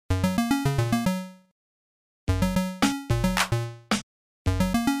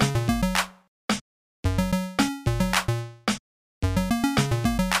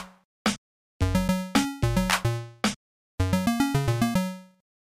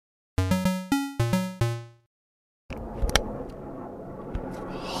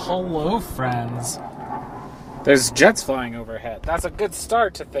Hello, friends. There's jets flying overhead. That's a good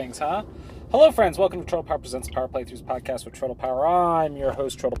start to things, huh? Hello, friends. Welcome to Turtle Power Presents Power Playthroughs podcast with Turtle Power. I'm your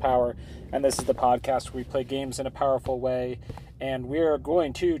host, Turtle Power, and this is the podcast where we play games in a powerful way. And we're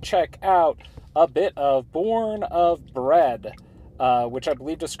going to check out a bit of Born of Bread, which I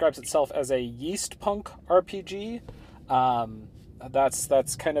believe describes itself as a yeast punk RPG.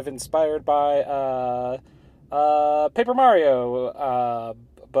 That's kind of inspired by Paper Mario,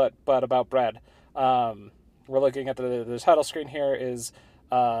 but about bread. We're looking at the title screen here is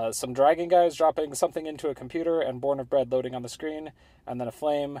some dragon guys dropping something into a computer and Born of Bread loading on the screen, and then a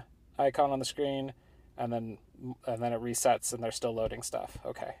flame icon on the screen, and then it resets and they're still loading stuff.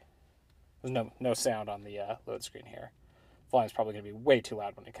 Okay. There's no sound on the load screen here. Volume's probably going to be way too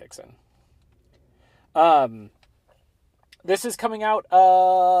loud when it kicks in. This is coming out,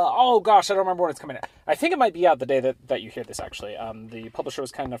 oh gosh, I don't remember when it's coming out. I think it might be out the day that you hear this, actually. The publisher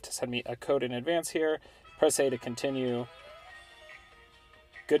was kind enough to send me a code in advance here. Press A to continue.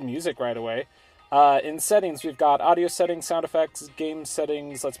 Good music right away. In settings, we've got audio settings, sound effects, game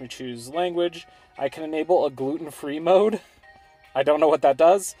settings, lets me choose language. I can enable a gluten-free mode. I don't know what that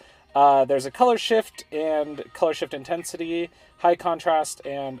does. There's a color shift and color shift intensity, high contrast,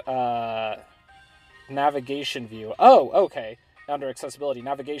 and navigation view. Oh, okay. Under accessibility,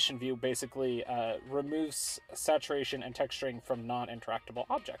 navigation view basically removes saturation and texturing from non-interactable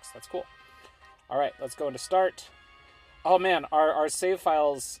objects. That's cool. All right, let's go into start. Oh man, our save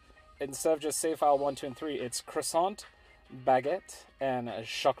files, instead of just save file 1, 2, and 3, it's croissant, baguette, and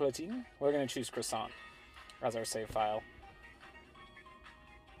chocolatine. We're going to choose croissant as our save file.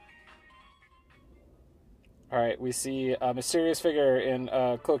 All right, we see a mysterious figure in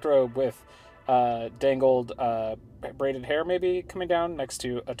a cloaked robe with dangled braided hair maybe coming down next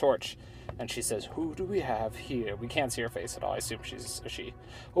to a torch. And she says, "Who do we have here?" We can't see her face at all. I assume she's a she.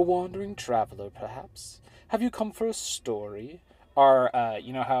 "A wandering traveler, perhaps? Have you come for a story?" Or,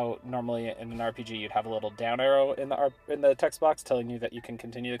 you know how normally in an RPG you'd have a little down arrow in the text box telling you that you can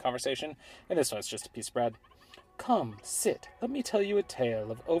continue the conversation? In this one, it's just a piece of bread. "Come, sit. Let me tell you a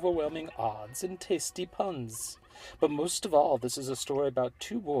tale of overwhelming odds and tasty puns. But most of all, this is a story about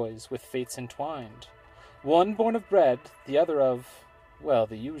two boys with fates entwined. One born of bread, the other of, well,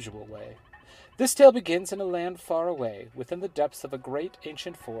 the usual way. This tale begins in a land far away, within the depths of a great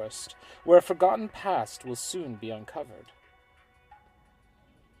ancient forest, where a forgotten past will soon be uncovered."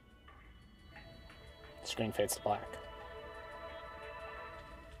 The screen fades to black.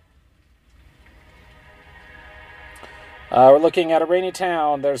 We're looking at a rainy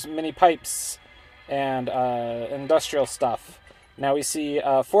town. There's many pipes and industrial stuff. Now we see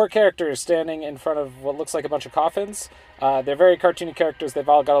 4 characters standing in front of what looks like a bunch of coffins. They're very cartoony characters. They've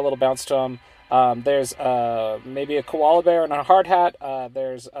all got a little bounce to them. There's maybe a koala bear in a hard hat.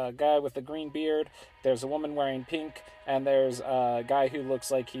 There's a guy with a green beard. There's a woman wearing pink. And there's a guy who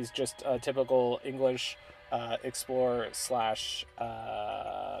looks like he's just a typical English explorer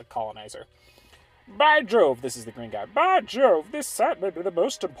 / colonizer. "By Jove," this is the green guy. "By Jove, this sight may be the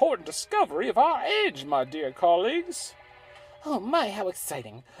most important discovery of our age, my dear colleagues." "Oh my, how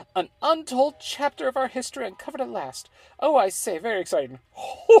exciting. An untold chapter of our history uncovered at last. Oh, I say, very exciting."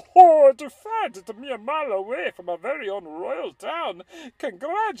 "Ho ho, to find it a mere mile away from our very own royal town.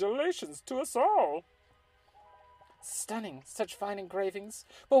 Congratulations to us all." "Stunning, such fine engravings.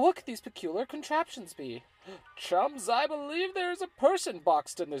 But what could these peculiar contraptions be?" "Chums, I believe there is a person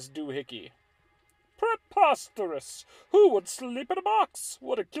boxed in this doohickey." "Preposterous! Who would sleep in a box?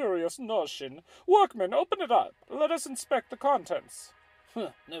 What a curious notion. Workmen, open it up. Let us inspect the contents."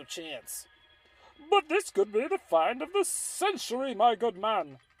 No chance." "But this could be the find of the century, my good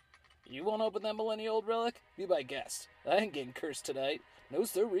man." "You won't open that millennial-old relic? Be my guest. I ain't getting cursed tonight. No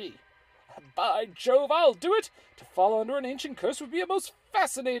siree." "By Jove, I'll do it! To fall under an ancient curse would be a most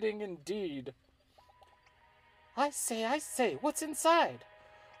fascinating indeed." I say, what's inside?"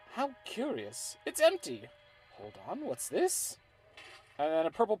 "How curious. It's empty. Hold on, what's this?" And then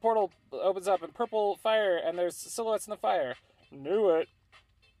a purple portal opens up and purple fire, and there's silhouettes in the fire. "Knew it."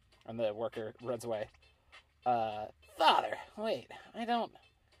 And the worker runs away. Father, wait, I don't...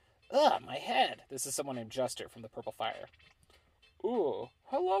 Ugh, my head." This is someone named Jester from the purple fire. "Ooh,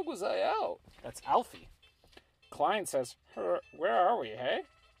 how long was I out?" That's Alfie. Klein says, "Where are we, hey?"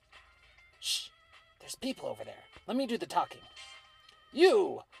 "Shh, there's people over there. Let me do the talking.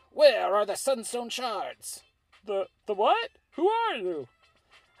 You! Where are the sunstone shards?" The what? Who are you?"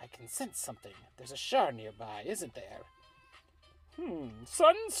 "I can sense something. There's a shard nearby, isn't there?"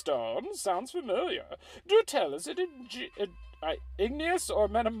 Sunstone? Sounds familiar. Do tell, is it igneous or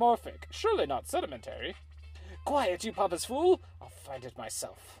metamorphic? Surely not sedimentary." "Quiet, you pompous fool! I'll find it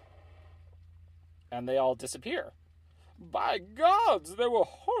myself." And they all disappear. By gods, they were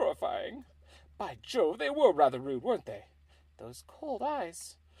horrifying. By Jove, they were rather rude, weren't they? Those cold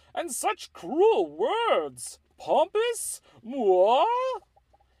eyes. And such cruel words. Pompous? Moi?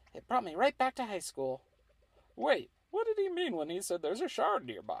 It brought me right back to high school. Wait, what did he mean when he said there's a shard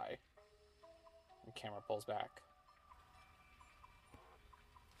nearby? The camera pulls back.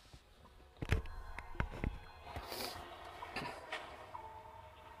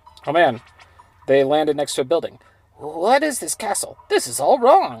 Oh man, they landed next to a building. What is this castle? This is all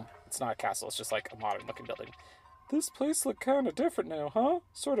wrong. It's not a castle, it's just like a modern looking building. This place look kind of different now, huh?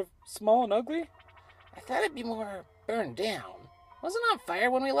 Sort of small and ugly? I thought it'd be more burned down. Wasn't it on fire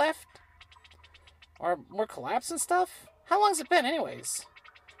when we left? Or more collapse and stuff? How long's it been anyways?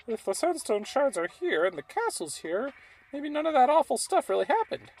 If the sandstone shards are here and the castle's here, maybe none of that awful stuff really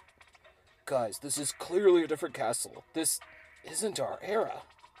happened. Guys, this is clearly a different castle. This isn't our era.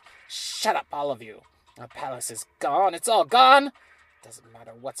 Shut up, all of you. Our palace is gone. It's all gone. Doesn't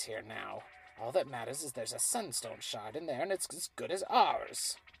matter what's here now. All that matters is there's a sunstone shard in there and it's as good as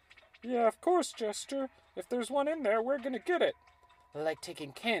ours. Yeah, of course, Jester. If there's one in there, we're gonna get it. Like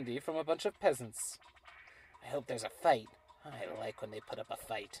taking candy from a bunch of peasants. I hope there's a fight. I like when they put up a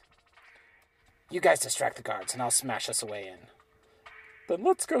fight. You guys distract the guards and I'll smash us away in. Then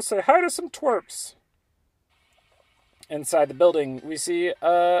let's go say hi to some twerps. Inside the building, we see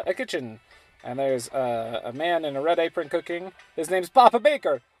a kitchen. And there's a man in a red apron cooking. His name's Papa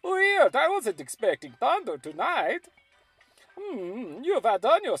Baker. Weird, I wasn't expecting thunder tonight. You've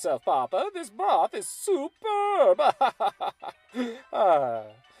outdone yourself, Papa. This broth is superb.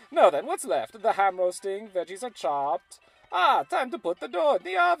 Now then, what's left? The ham roasting, veggies are chopped. Time to put the dough in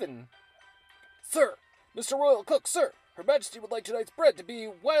the oven. Sir, Mr. Royal Cook, sir. Her Majesty would like tonight's bread to be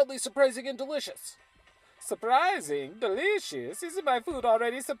wildly surprising and delicious. Surprising? Delicious? Isn't my food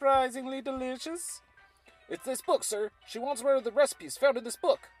already surprisingly delicious? It's this book, sir. She wants one of the recipes found in this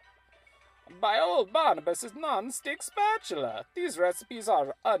book. By old Barnabas's non-stick spatula. These recipes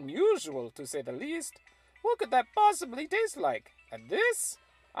are unusual, to say the least. What could that possibly taste like? And this?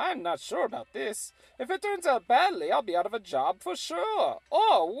 I'm not sure about this. If it turns out badly, I'll be out of a job for sure.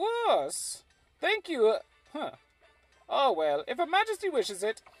 Or worse. Thank you. Oh well, if Her Majesty wishes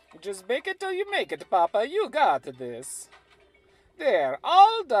it, just bake it till you make it, Papa. You got this. There,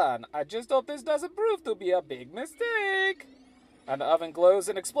 all done. I just hope this doesn't prove to be a big mistake. And the oven glows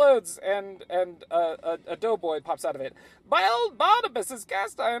and explodes, and a doughboy pops out of it. By old Barnabas's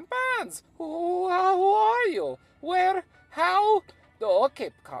cast iron pans! Who are you? Where? How? Okay,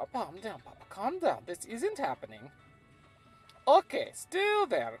 calm down, Papa. Calm down. This isn't happening. Okay, still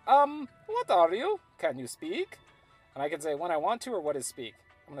there. What are you? Can you speak? And I can say when I want to, or what is speak?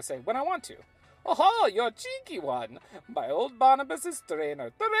 I'm going to say when I want to. Oh, you're cheeky one. By old Barnabas's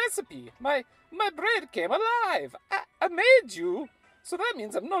strainer. The recipe. My bread came alive. I made you. So that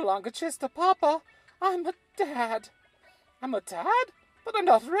means I'm no longer just a papa. I'm a dad. I'm a dad? But I'm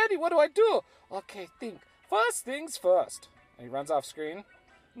not ready. What do I do? Okay, think. First things first. And he runs off screen.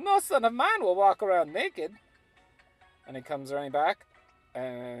 No son of mine will walk around naked. And he comes running back.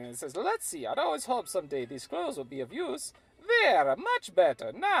 And it says, let's see. I'd always hoped someday these clothes would be of use. There, much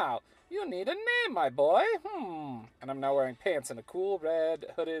better. Now, you need a name, my boy. And I'm now wearing pants and a cool red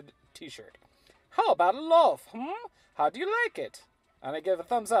hooded t-shirt. How about a loaf, How do you like it? And I give a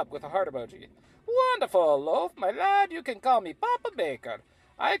thumbs up with a heart emoji. Wonderful, Loaf, my lad. You can call me Papa Baker.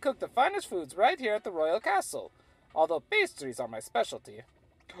 I cook the finest foods right here at the Royal Castle. Although pastries are my specialty.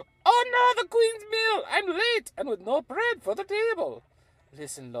 Oh no, the Queen's meal! I'm late, and with no bread for the table.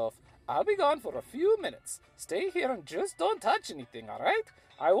 Listen, Loaf, I'll be gone for a few minutes. Stay here and just don't touch anything, all right?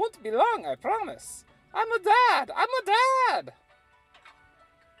 I won't be long, I promise. I'm a dad!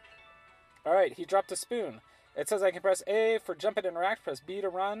 All right, he dropped a spoon. It says I can press A for jump and interact, press B to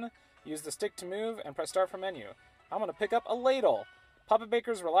run, use the stick to move, and press start from menu. I'm going to pick up a ladle. Papa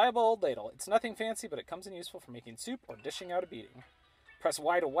Baker's reliable old ladle. It's nothing fancy, but it comes in useful for making soup or dishing out a beating. Press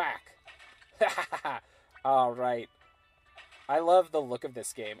Y to whack. All right. I love the look of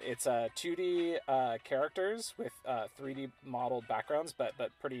this game. It's 2D characters with 3D modeled backgrounds, but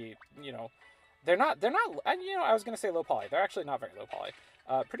pretty, they're not, I was going to say low poly. They're actually not very low poly.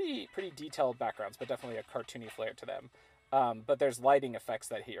 Pretty detailed backgrounds, but definitely a cartoony flair to them. But there's lighting effects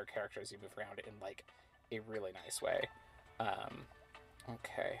that hit your characters. You move around in like a really nice way.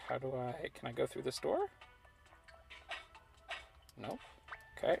 Okay, can I go through this door? Nope.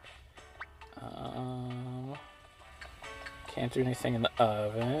 Okay. Can't do anything in the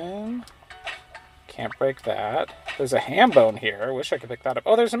oven. Can't break that. There's a ham bone here. I wish I could pick that up.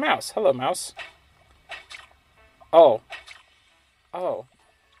 Oh, there's a mouse. Hello, mouse. Oh.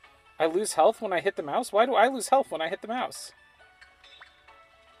 I lose health when I hit the mouse? Why do I lose health when I hit the mouse?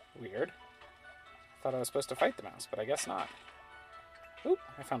 Weird. Thought I was supposed to fight the mouse, but I guess not. Oop,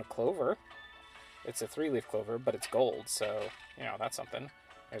 I found a clover. It's a 3-leaf clover, but it's gold, so, that's something.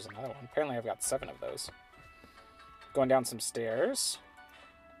 There's another one. Apparently I've got 7 of those. Going down some stairs.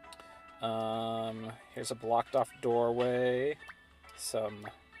 Here's a blocked off doorway. Some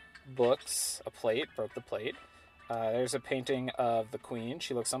books. A plate. Broke the plate. There's a painting of the queen.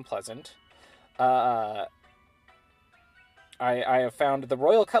 She looks unpleasant. I have found the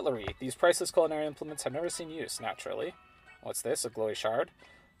royal cutlery. These priceless culinary implements have never seen use, naturally. What's this? A glowy shard?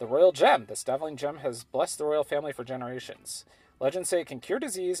 The royal gem. This dazzling gem has blessed the royal family for generations. Legends say it can cure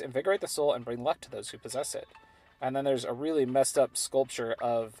disease, invigorate the soul, and bring luck to those who possess it. And then there's a really messed up sculpture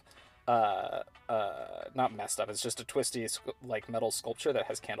of, not messed up, it's just a twisty, metal sculpture that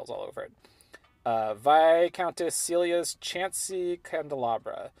has candles all over it. Viscountess Celia's Chancy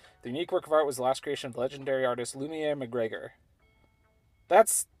Candelabra. The unique work of art was the last creation of the legendary artist Lumiere MacGregor.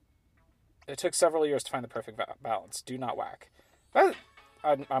 It took several years to find the perfect balance. Do not whack. But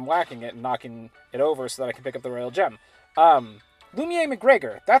I'm whacking it and knocking it over so that I can pick up the royal gem. Lumiere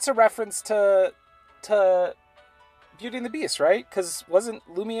MacGregor. That's a reference to Beauty and the Beast, right? Because wasn't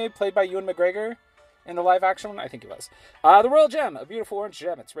Lumiere played by Ewan McGregor in the live-action one? I think he was. The royal gem. A beautiful orange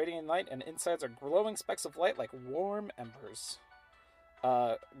gem. It's radiant light, and insides are glowing specks of light like warm embers.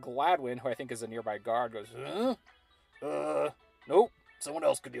 Gladwin, who I think is a nearby guard, goes, nope. Someone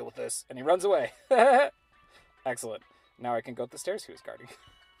else could deal with this. And he runs away. Excellent. Now I can go up the stairs he was guarding.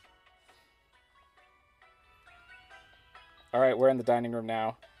 Alright, we're in the dining room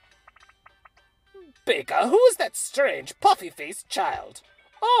now. Baker, who is that strange, puffy-faced child?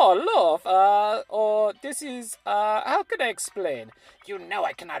 Oh, love, this is, how can I explain? You know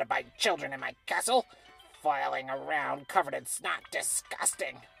I cannot abide children in my castle. Flailing around, covered in snot,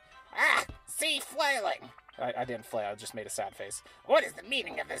 disgusting. Ah, see, flailing. I didn't flail, I just made a sad face. What is the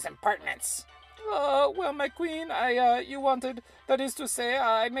meaning of this impertinence? Well, my queen, you wanted, that is to say,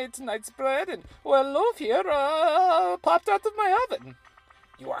 I made tonight's bread, and, well, loaf here, popped out of my oven.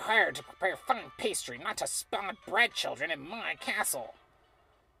 You are hired to prepare fine pastry, not to spawn bread children in my castle.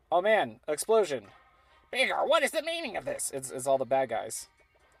 Oh man, explosion. Baker, what is the meaning of this? It's all the bad guys.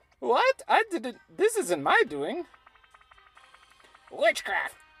 What? I didn't, this isn't my doing.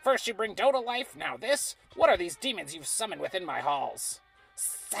 Witchcraft! First you bring Doe to life, now this? What are these demons you've summoned within my halls?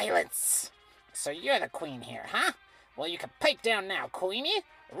 Silence! So you're the queen here, huh? Well, you can pipe down now, Queenie.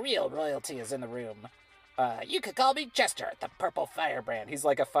 Real royalty is in the room. You could call me Jester, the purple firebrand. He's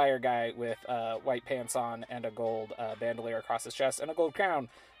like a fire guy with white pants on and a gold bandolier across his chest and a gold crown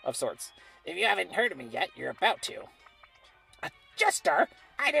of sorts. If you haven't heard of me yet, you're about to. A jester?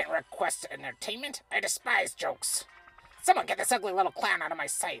 I didn't request entertainment. I despise jokes. Someone get this ugly little clown out of my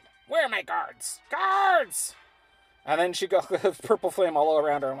sight. Where are my guards? Guards! And then she got purple flame all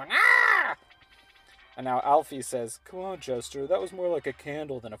around her and went, ah! And now Alfie says, come on, Jester, that was more like a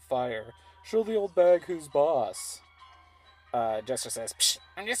candle than a fire. Show the old bag who's boss. Jester says, psh,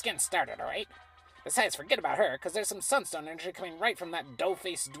 I'm just getting started, alright? Besides, forget about her, because there's some sunstone energy coming right from that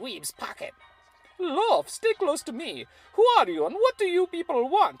dough-faced dweeb's pocket. Love, stay close to me. Who are you, and what do you people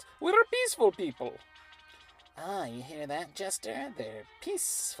want? We're a peaceful people. Ah, you hear that, Jester? They're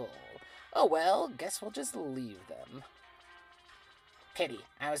peaceful. Oh well, guess we'll just leave them. Pity,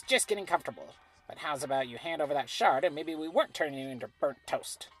 I was just getting comfortable. But how's about you hand over that shard, and maybe we weren't turning you into burnt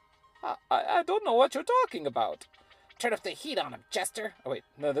toast? I don't know what you're talking about. Turn up the heat on him, Jester. Oh, wait.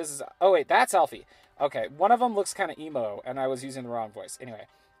 No, this is... Oh, wait. That's Alfie. Okay. One of them looks kind of emo, and I was using the wrong voice. Anyway.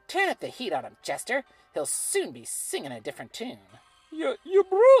 Turn up the heat on him, Jester. He'll soon be singing a different tune. You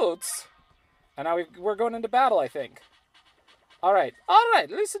brutes. And now we're going into battle, I think. All right.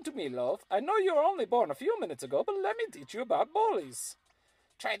 Listen to me, love. I know you were only born a few minutes ago, but let me teach you about bullies.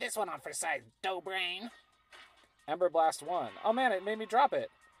 Try this one on for size, dough brain. Ember Blast 1. Oh, man. It made me drop it.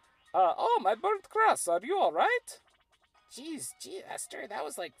 Oh, my burnt crust. Are you all right? Jeez, Esther, that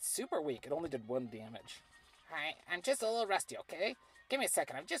was like super weak. It only did 1 damage. Alright, I'm just a little rusty, okay? Give me a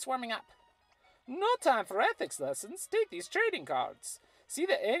second, I'm just warming up. No time for ethics lessons. Take these trading cards. See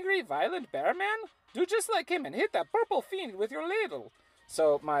the angry, violent bear man? Do just like him and hit that purple fiend with your ladle.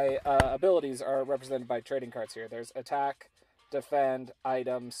 So my abilities are represented by trading cards here. There's attack, defend,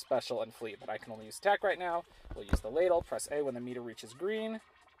 item, special, and flee. But I can only use attack right now. We'll use the ladle. Press A when the meter reaches green.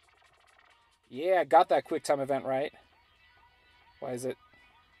 Yeah, got that quick time event right. Why is it?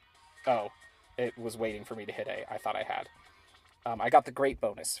 Oh, it was waiting for me to hit A. I thought I had. I got the great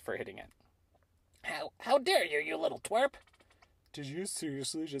bonus for hitting it. How dare you, you little twerp? Did you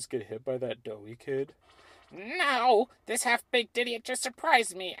seriously just get hit by that doughy kid? No, this half-baked idiot just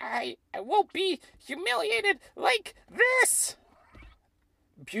surprised me. I won't be humiliated like this.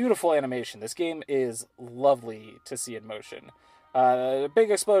 Beautiful animation. This game is lovely to see in motion.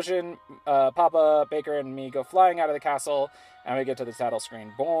 Big explosion. Papa, Baker, and me go flying out of the castle, and we get to the title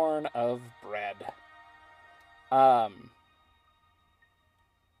screen. Born of Bread. I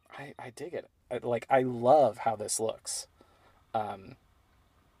dig it. I love how this looks. And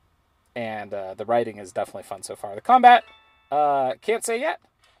the writing is definitely fun so far. The combat, can't say yet,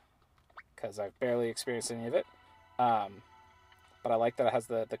 because I've barely experienced any of it. But I like that it has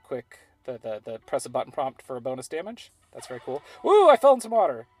the quick, the press a button prompt for bonus damage. That's very cool. Woo, I fell in some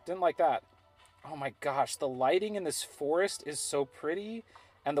water. Didn't like that. Oh my gosh, the lighting in this forest is so pretty.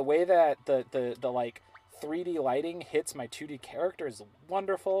 And the way that the like 3D lighting hits my 2D character is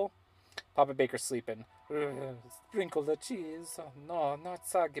wonderful. Papa Baker's sleeping. Sprinkle the cheese. Oh, no, not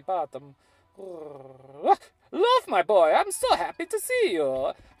soggy bottom. Loaf, my boy, I'm so happy to see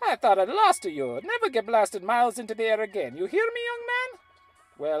you. I thought I'd lost to you. Never get blasted miles into the air again. You hear me, young man?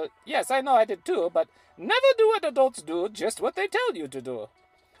 Well, yes, I know I did too, but never do what adults do, just what they tell you to do.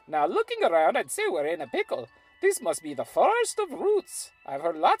 Now, looking around, I'd say we're in a pickle. This must be the Forest of Roots. I've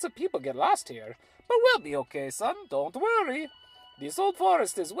heard lots of people get lost here, but we'll be okay, son. Don't worry. This old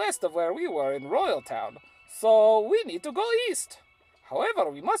forest is west of where we were in Royal Town, so we need to go east. However,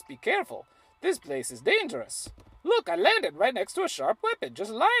 we must be careful. This place is dangerous. Look, I landed right next to a sharp weapon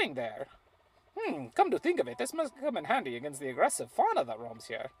just lying there. Come to think of it, this must come in handy against the aggressive fauna that roams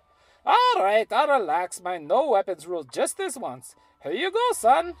here. All right, I'll relax my no weapons rule just this once. Here you go,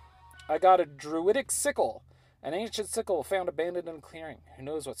 son. I got a druidic sickle. An ancient sickle found abandoned in a clearing. Who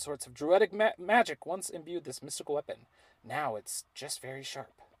knows what sorts of druidic magic once imbued this mystical weapon. Now it's just very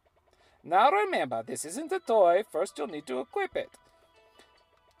sharp. Now remember, this isn't a toy. First you'll need to equip it.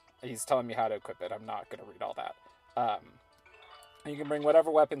 He's telling me how to equip it. I'm not going to read all that. You can bring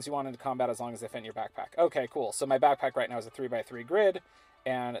whatever weapons you want into combat as long as they fit in your backpack. Okay, cool. So my backpack right now is a 3x3 grid,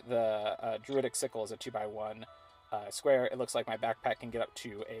 and the druidic sickle is a 2x1 square. It looks like my backpack can get up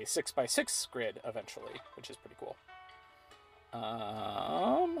to a 6x6 grid eventually, which is pretty cool.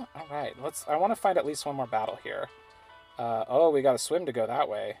 All right. I want to find at least one more battle here. Oh, we got to swim to go that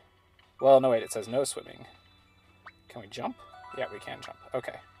way. Well, no, wait. It says no swimming. Can we jump? Yeah, we can jump.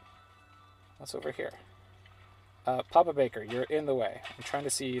 Okay. What's over here? Papa Baker, you're in the way. I'm trying to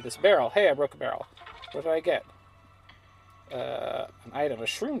see this barrel. Hey, I broke a barrel. What did I get? An item, a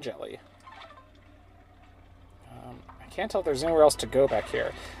shroom jelly. I can't tell if there's anywhere else to go back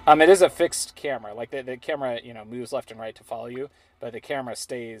here. It is a fixed camera. Like, the camera, moves left and right to follow you, but the camera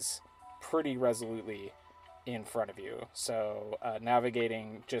stays pretty resolutely in front of you. So,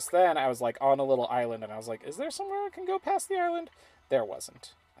 navigating just then, I was, like, on a little island, and I was like, is there somewhere I can go past the island? There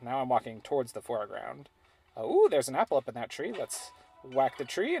wasn't. And now I'm walking towards the foreground. Ooh, there's an apple up in that tree. Let's whack the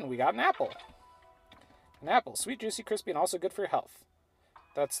tree, and we got an apple. An apple, sweet, juicy, crispy, and also good for your health.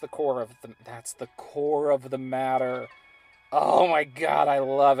 That's the core of the matter. Oh my god, I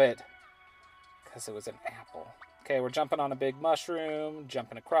love it. Because it was an apple. Okay, we're jumping on a big mushroom,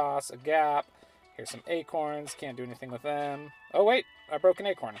 jumping across a gap. Here's some acorns, can't do anything with them. Oh wait, I broke an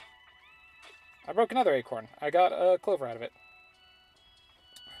acorn. I broke another acorn. I got a clover out of it.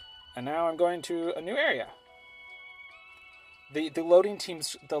 And now I'm going to a new area. The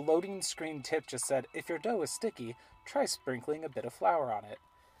loading screen tip just said, if your dough is sticky, try sprinkling a bit of flour on it.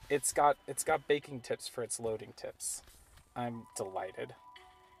 It's got baking tips for its loading tips. I'm delighted.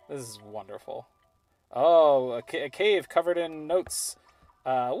 This is wonderful. Oh, a cave covered in notes.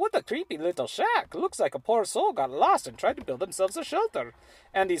 What a creepy little shack. Looks like a poor soul got lost and tried to build themselves a shelter.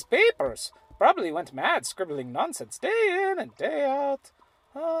 And these papers probably went mad scribbling nonsense day in and day out.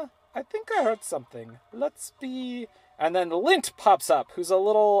 I think I heard something. Let's be... And then Lint pops up, who's a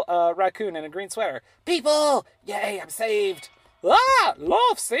little raccoon in a green sweater. People! Yay, I'm saved! Ah!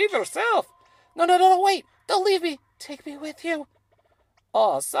 Loaf, save yourself! No, wait! Don't leave me! Take me with you!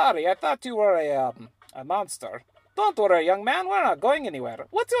 Oh, sorry, I thought you were a monster. Don't worry, young man, we're not going anywhere.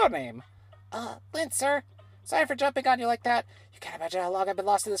 What's your name? Lint, sir. Sorry for jumping on you like that. You can't imagine how long I've been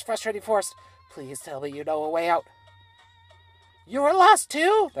lost in this frustrating forest. Please tell me you know a way out. You were lost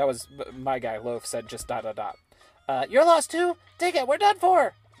too? That was my guy, Loaf, said just ... You're lost too? Take it, we're done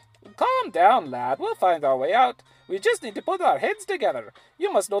for. Calm down, lad. We'll find our way out. We just need to put our heads together.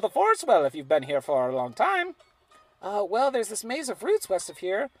 You must know the forest well if you've been here for a long time. Well, there's this maze of roots west of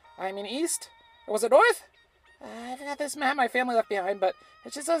here. I mean east. Or was it north? I've got this map my family left behind, but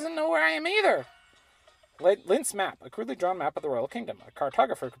it just doesn't know where I am either. Lint's map, a crudely drawn map of the Royal Kingdom. A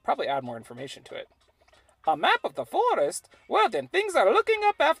cartographer could probably add more information to it. A map of the forest? Well then, things are looking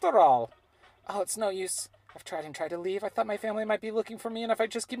up after all. Oh, it's no use. I've tried and tried to leave. I thought my family might be looking for me, and if I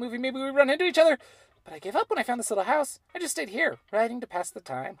just keep moving, maybe we'd run into each other. But I gave up when I found this little house. I just stayed here, writing to pass the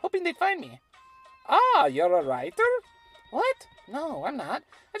time, hoping they'd find me. Ah, you're a writer? What? No, I'm not.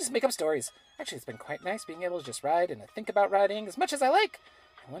 I just make up stories. Actually, it's been quite nice being able to just write and think about writing as much as I like.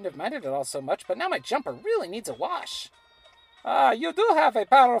 I wouldn't have minded it all so much, but now my jumper really needs a wash. Ah, you do have a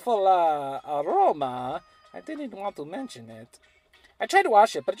powerful, aroma. I didn't want to mention it. I tried to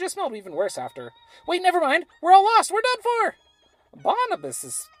wash it, but it just smelled even worse after. Wait, never mind. We're all lost. We're done for.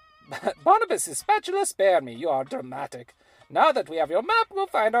 Barnabas's spatula, spare me. You are dramatic. Now that we have your map, we'll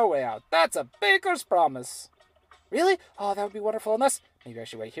find our way out. That's a baker's promise. Really? Oh, that would be wonderful. Unless, maybe I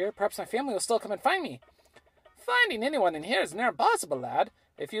should wait here. Perhaps my family will still come and find me. Finding anyone in here is near impossible, lad.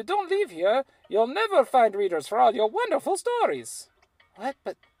 If you don't leave here, you'll never find readers for all your wonderful stories. What?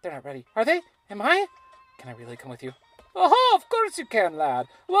 But they're not ready. Are they? Am I? Can I really come with you? Oh, of course you can, lad.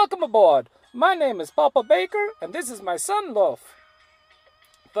 Welcome aboard. My name is Papa Baker, and this is my son, Loaf.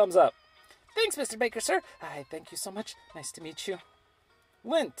 Thumbs up. Thanks, Mr. Baker, sir. Thank you so much. Nice to meet you.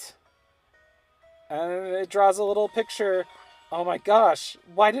 Lint. And it draws a little picture. Oh my gosh.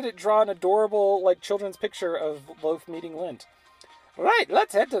 Why did it draw an adorable, children's picture of Loaf meeting Lint? Right,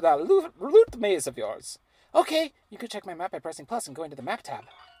 let's head to that loot maze of yours. Okay, you can check my map by pressing plus and going to the map tab.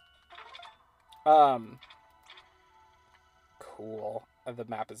 Cool. The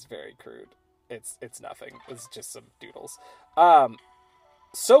map is very crude. It's nothing. It's just some doodles.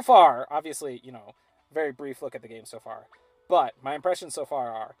 So far, obviously, very brief look at the game so far. But my impressions so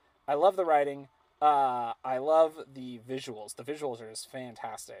far are, I love the writing. I love the visuals. The visuals are just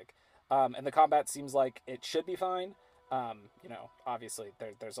fantastic. And the combat seems like it should be fine. Obviously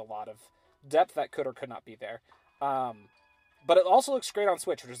there's a lot of depth that could or could not be there. But it also looks great on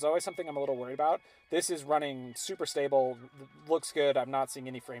Switch, which is always something I'm a little worried about. This is running super stable, looks good. I'm not seeing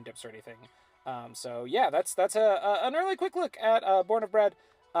any frame dips or anything. So yeah, that's an early quick look at Born of Bread.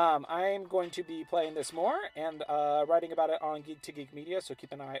 I'm going to be playing this more and writing about it on Geek to Geek Media, so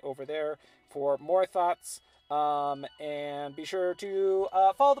keep an eye over there for more thoughts. And be sure to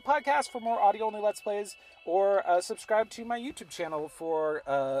follow the podcast for more audio-only Let's Plays, or subscribe to my YouTube channel for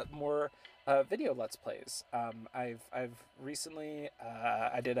more video Let's Plays. I've recently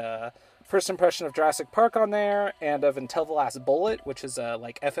I did a first impression of Jurassic Park on there, and of Until the Last Bullet, which is a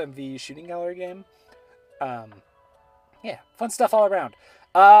FMV shooting gallery game. Yeah, fun stuff all around.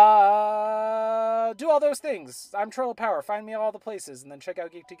 Do all those things. I'm Troll Power. Find me all the places, and then check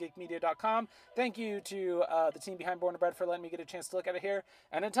out geek2geekmedia.com. Thank you to the team behind Born of Bread for letting me get a chance to look at it here.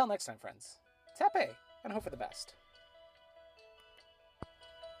 And until next time, friends, tape and hope for the best.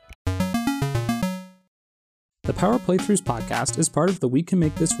 The Power Playthroughs podcast is part of the We Can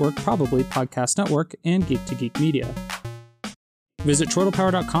Make This Work Probably podcast network and Geek to Geek Media. Visit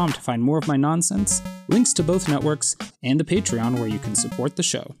chortlepower.com to find more of my nonsense, links to both networks, and the Patreon where you can support the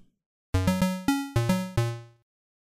show.